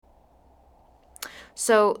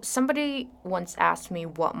So, somebody once asked me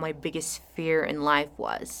what my biggest fear in life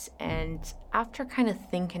was. And after kind of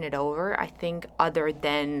thinking it over, I think, other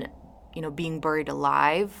than, being buried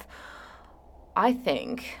alive, I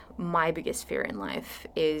think my biggest fear in life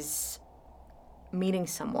is meeting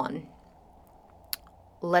someone,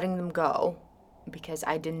 letting them go because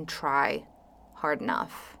I didn't try hard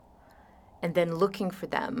enough, and then looking for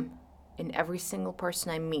them in every single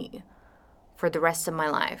person I meet for the rest of my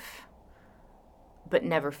life, but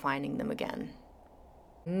never finding them again.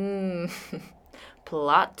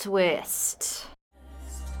 Plot twist.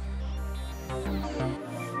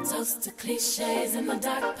 Toast to cliches in my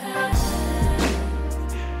dark past.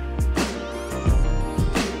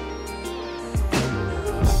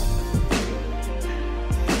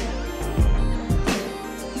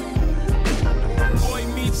 Boy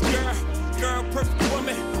meets girl, girl perfect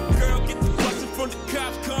woman. Girl get the bustin' from the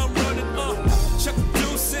cops, come running. Chuck the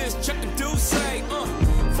deuces, chuck the deuce say.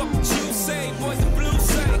 Fuck what you say, boys the blues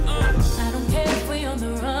say. I don't care if we on the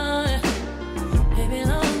run, baby,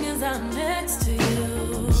 long as I'm next to you.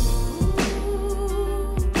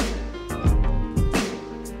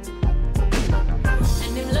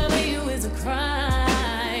 And if loving you is a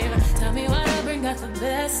crime, tell me why I bring out the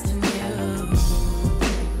best in you.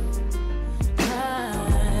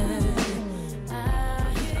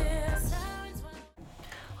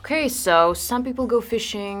 Okay, so some people go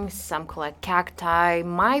fishing, some collect cacti.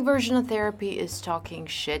 My version of therapy is talking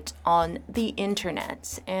shit on the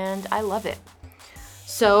internet, and I love it.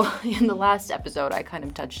 So, in the last episode, I kind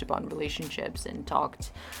of touched upon relationships and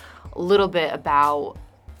talked a little bit about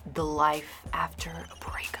the life after a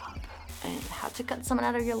breakup and how to cut someone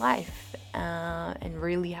out of your life, and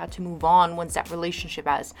really how to move on once that relationship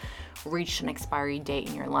has reached an expiry date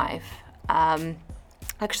in your life. I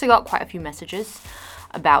actually got quite a few messages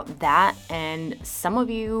about that, and some of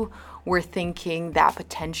you were thinking that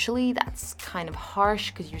potentially that's kind of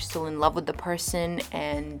harsh because you're still in love with the person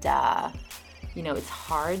and it's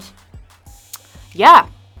hard. Yeah,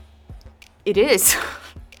 it is.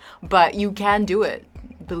 But you can do it,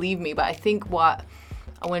 believe me. But I think what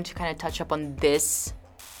I wanted to kind of touch up on this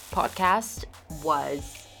podcast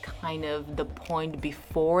was kind of the point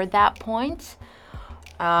before that point,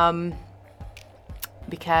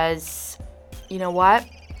 because you know what?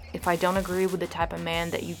 If I don't agree with the type of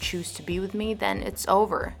man that you choose to be with me, then it's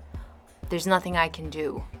over. There's nothing I can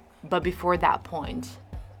do. But before that point,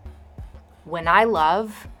 when I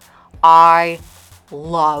love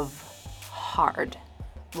hard.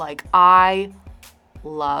 Like, I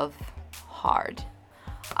love hard.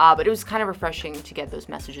 But it was kind of refreshing to get those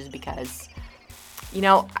messages because,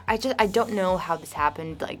 I don't know how this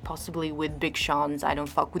happened, like possibly with Big Sean's I Don't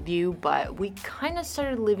Fuck With You, but we kind of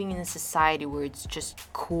started living in a society where it's just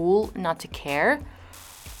cool not to care.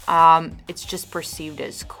 It's just perceived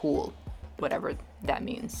as cool, whatever that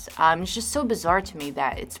means. It's just so bizarre to me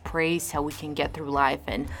that it's praised how we can get through life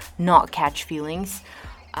and not catch feelings.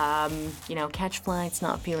 Catch flights,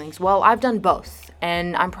 not feelings. Well, I've done both,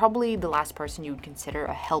 and I'm probably the last person you would consider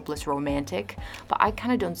a helpless romantic, but I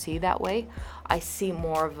kind of don't see it that way. I see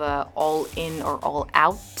more of a all in or all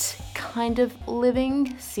out kind of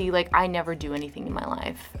living. See, like, I never do anything in my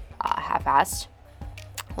life half-assed.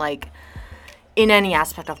 Like, in any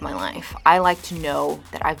aspect of my life, I like to know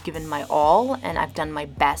that I've given my all and I've done my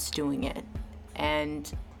best doing it. And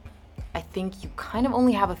I think you kind of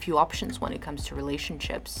only have a few options when it comes to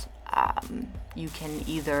relationships. You can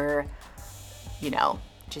either,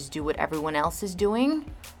 just do what everyone else is doing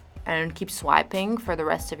and keep swiping for the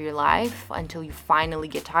rest of your life until you finally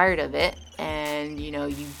get tired of it and,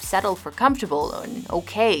 you settle for comfortable and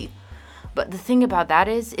okay. But the thing about that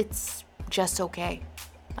is it's just okay.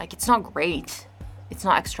 Like, it's not great. It's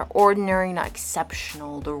not extraordinary, not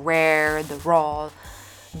exceptional, the rare, the raw,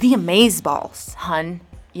 the amazeballs, hun.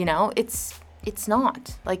 It's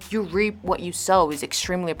not. Like, you reap what you sow is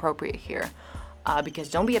extremely appropriate here. Because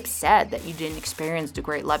don't be upset that you didn't experience the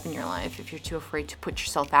great love in your life if you're too afraid to put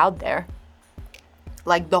yourself out there.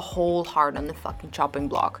 Like, the whole heart on the fucking chopping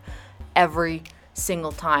block. Every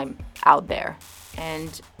single time out there.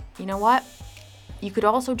 And you know what? You could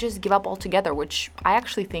also just give up altogether, which I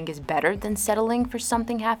actually think is better than settling for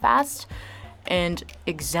something half-assed. And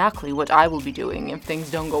exactly what I will be doing if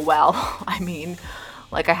things don't go well. I mean,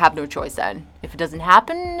 like, I have no choice then. If it doesn't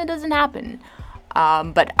happen, it doesn't happen.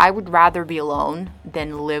 But I would rather be alone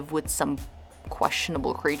than live with some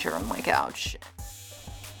questionable creature on my couch.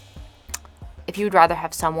 If you would rather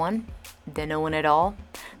have someone than no one at all,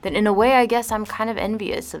 then in a way, I guess I'm kind of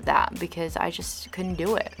envious of that because I just couldn't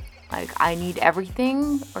do it. Like, I need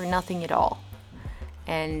everything or nothing at all.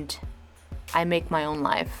 And I make my own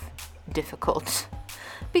life difficult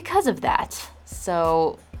because of that.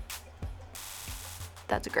 So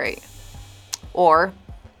that's great. Or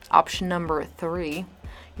option number 3,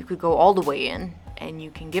 you could go all the way in and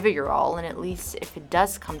you can give it your all, and at least if it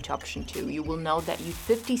does come to option 2, you will know that you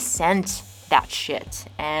 50 cent that shit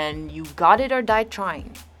and you got it or died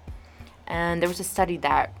trying. And there was a study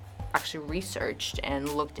that actually researched and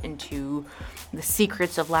looked into the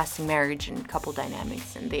secrets of lasting marriage and couple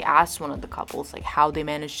dynamics, and they asked one of the couples like how they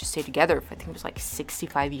managed to stay together for, I think it was like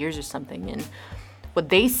 65 years or something, and what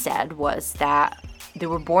they said was that they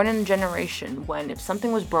were born in a generation when if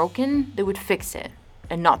something was broken, they would fix it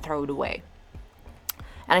and not throw it away.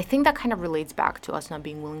 And I think that kind of relates back to us not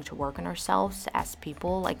being willing to work on ourselves as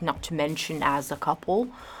people, like not to mention as a couple.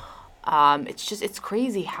 It's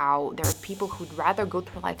crazy how there are people who'd rather go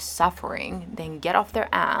through life suffering than get off their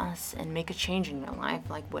ass and make a change in their life,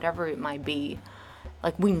 like whatever it might be.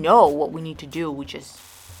 Like we know what we need to do, we just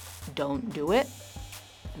don't do it.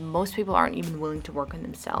 Most people aren't even willing to work on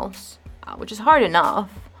themselves, which is hard enough.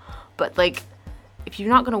 But like, if you're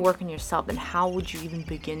not going to work on yourself, then how would you even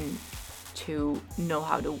begin to know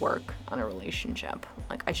how to work on a relationship?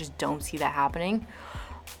 Like, I just don't see that happening.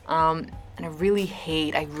 And I really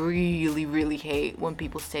hate when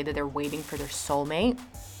people say that they're waiting for their soulmate.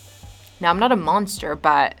 Now, I'm not a monster,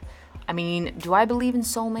 but I mean, do I believe in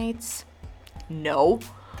soulmates? No.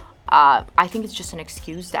 I think it's just an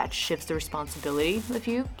excuse that shifts the responsibility with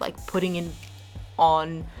you, like putting in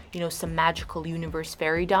on, some magical universe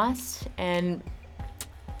fairy dust. And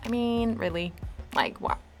I mean, really, like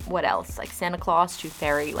what else? Like Santa Claus, Tooth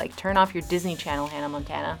Fairy, like turn off your Disney Channel, Hannah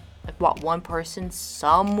Montana. Like what, one person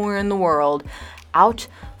somewhere in the world out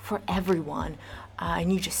for everyone.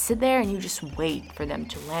 And you just sit there and you just wait for them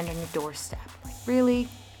to land on your doorstep. Like, really?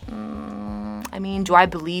 I mean, do I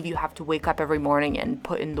believe you have to wake up every morning and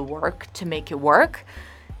put in the work to make it work?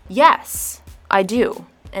 Yes, I do.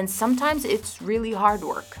 And sometimes it's really hard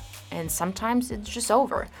work. And sometimes it's just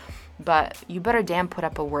over. But you better damn put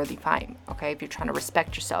up a worthy fight, okay, if you're trying to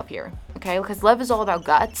respect yourself here, okay? Because love is all about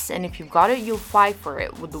guts, and if you've got it, you'll fight for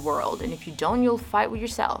it with the world. And if you don't, you'll fight with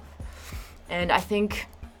yourself. And I think,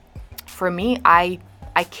 for me, I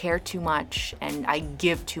care too much, and I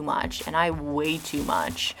give too much, and I weigh too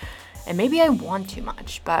much. And maybe I want too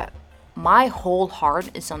much, but my whole heart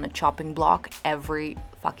is on the chopping block every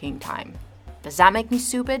fucking time. Does that make me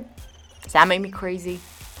stupid? Does that make me crazy?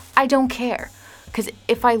 I don't care. Because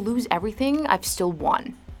if I lose everything, I've still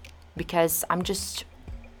won. Because I'm just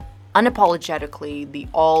unapologetically the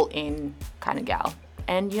all-in kind of gal.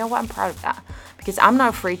 And you know what? I'm proud of that. Because I'm not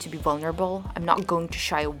afraid to be vulnerable. I'm not going to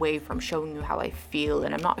shy away from showing you how I feel.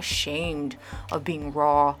 And I'm not ashamed of being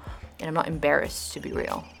raw. And I'm not embarrassed to be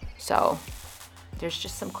real. So there's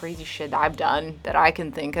just some crazy shit that I've done that I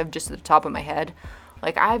can think of just at the top of my head.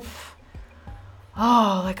 Like I've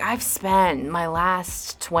spent my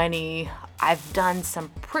last 20, I've done some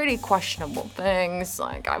pretty questionable things.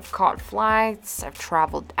 Like I've caught flights, I've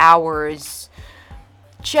traveled hours,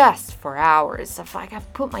 just for hours.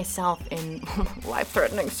 I've put myself in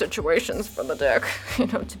life-threatening situations for the dick,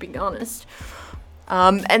 to be honest.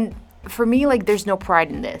 And for me, like, there's no pride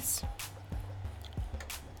in this.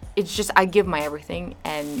 It's just I give my everything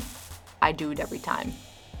and I do it every time.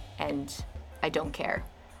 And I don't care.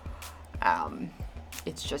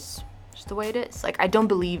 It's just the way it is. Like, I don't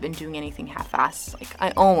believe in doing anything half-assed. Like,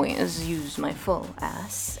 I always use my full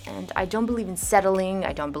ass. And I don't believe in settling.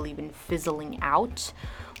 I don't believe in fizzling out.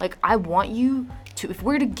 Like, I want you to, if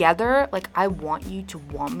we're together, like, I want you to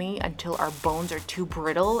want me until our bones are too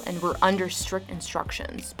brittle and we're under strict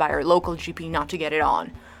instructions by our local GP not to get it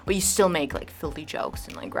on. But you still make, like, filthy jokes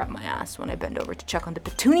and, like, grab my ass when I bend over to check on the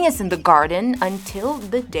petunias in the garden until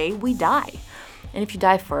the day we die. And if you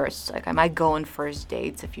die first, like, I might go on first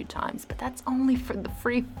dates a few times, but that's only for the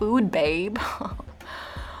free food, babe.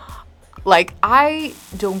 Like, I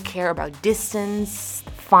don't care about distance,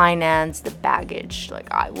 finance, the baggage.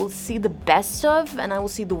 Like, I will see the best of and I will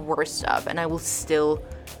see the worst of, and I will still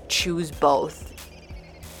choose both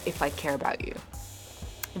if I care about you.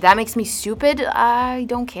 If that makes me stupid, I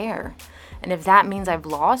don't care. And if that means I've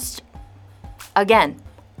lost, again,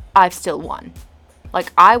 I've still won.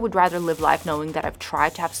 Like, I would rather live life knowing that I've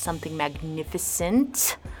tried to have something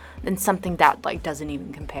magnificent than something that, like, doesn't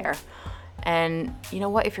even compare. And you know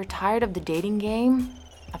what? If you're tired of the dating game,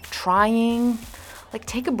 of trying, like,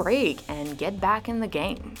 take a break and get back in the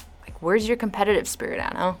game. Like, where's your competitive spirit,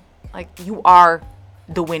 Anna? Like, you are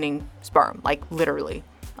the winning sperm, like, literally.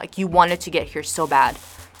 Like, you wanted to get here so bad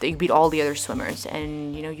that you beat all the other swimmers,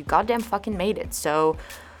 and, you goddamn fucking made it. So,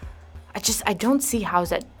 I don't see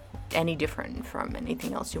how's that any different from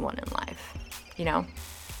anything else you want in life,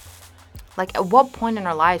 Like, at what point in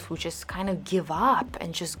our lives we just kind of give up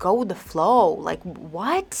and just go with the flow? Like,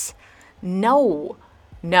 what? No.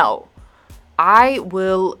 I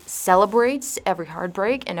will celebrate every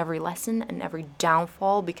heartbreak and every lesson and every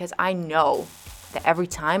downfall, because I know that every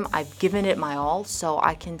time I've given it my all, so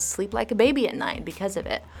I can sleep like a baby at night because of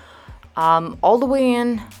it. All the way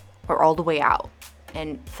in or all the way out.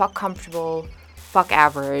 And fuck comfortable, fuck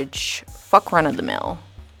average, fuck run of the mill.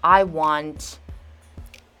 I want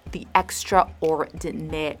the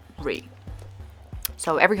extraordinary.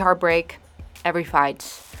 So every heartbreak, every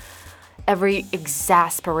fight, every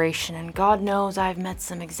exasperation, and God knows I've met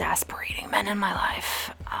some exasperating men in my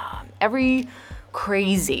life. Every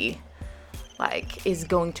crazy, is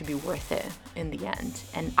going to be worth it in the end.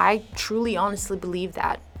 And I truly, honestly believe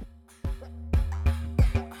that.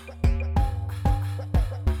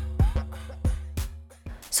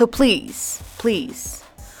 So please,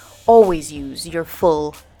 always use your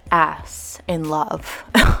full ass in love.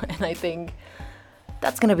 And I think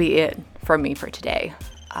that's gonna be it for me for today.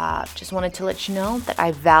 Just wanted to let you know that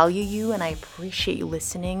I value you and I appreciate you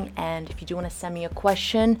listening. And if you do want to send me a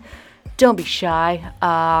question, don't be shy.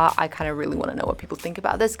 I kind of really want to know what people think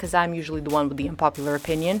about this, because I'm usually the one with the unpopular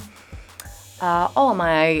opinion. All of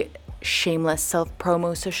my shameless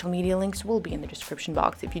self-promo social media links will be in the description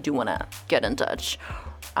box if you do want to get in touch.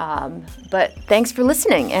 But thanks for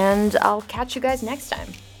listening, and I'll catch you guys next time.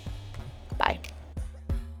 Bye.